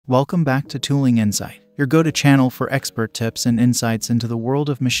Welcome back to Tooling Insight, your go-to channel for expert tips and insights into the world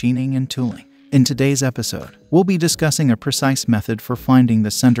of machining and tooling. In today's episode, we'll be discussing a precise method for finding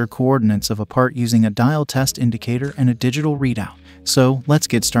the center coordinates of a part using a dial test indicator and a digital readout. So, let's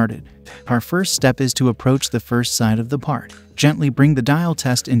get started. Our first step is to approach the first side of the part. Gently bring the dial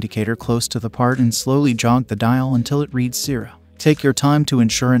test indicator close to the part and slowly jog the dial until it reads 0. Take your time to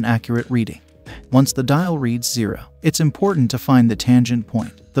ensure an accurate reading. Once the dial reads 0, it's important to find the tangent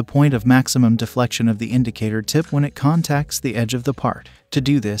point, the point of maximum deflection of the indicator tip when it contacts the edge of the part. To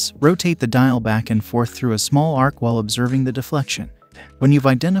do this, rotate the dial back and forth through a small arc while observing the deflection. When you've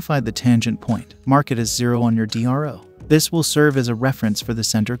identified the tangent point, mark it as 0 on your DRO. This will serve as a reference for the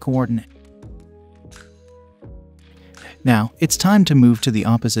center coordinate. Now, it's time to move to the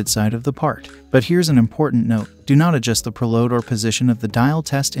opposite side of the part. But here's an important note. Do not adjust the preload or position of the dial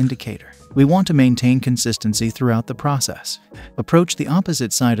test indicator. We want to maintain consistency throughout the process. Approach the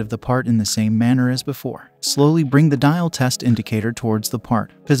opposite side of the part in the same manner as before. Slowly bring the dial test indicator towards the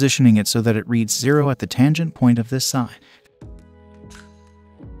part, positioning it so that it reads 0 at the tangent point of this side.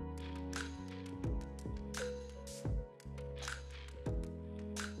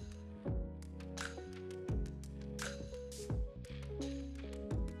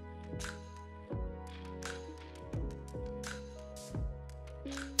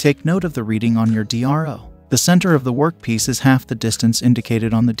 Take note of the reading on your DRO. The center of the workpiece is half the distance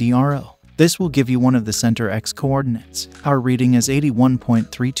indicated on the DRO. This will give you one of the center X coordinates. Our reading is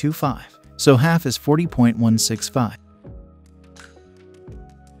 81.325, so half is 40.165.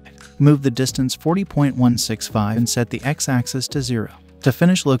 Move the distance 40.165 and set the X-axis to 0. To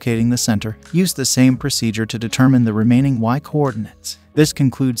finish locating the center, use the same procedure to determine the remaining Y coordinates. This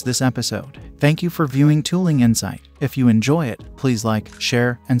concludes this episode. Thank you for viewing Tooling Insight. If you enjoy it, please like,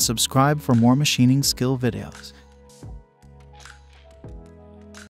 share, and subscribe for more machining skill videos.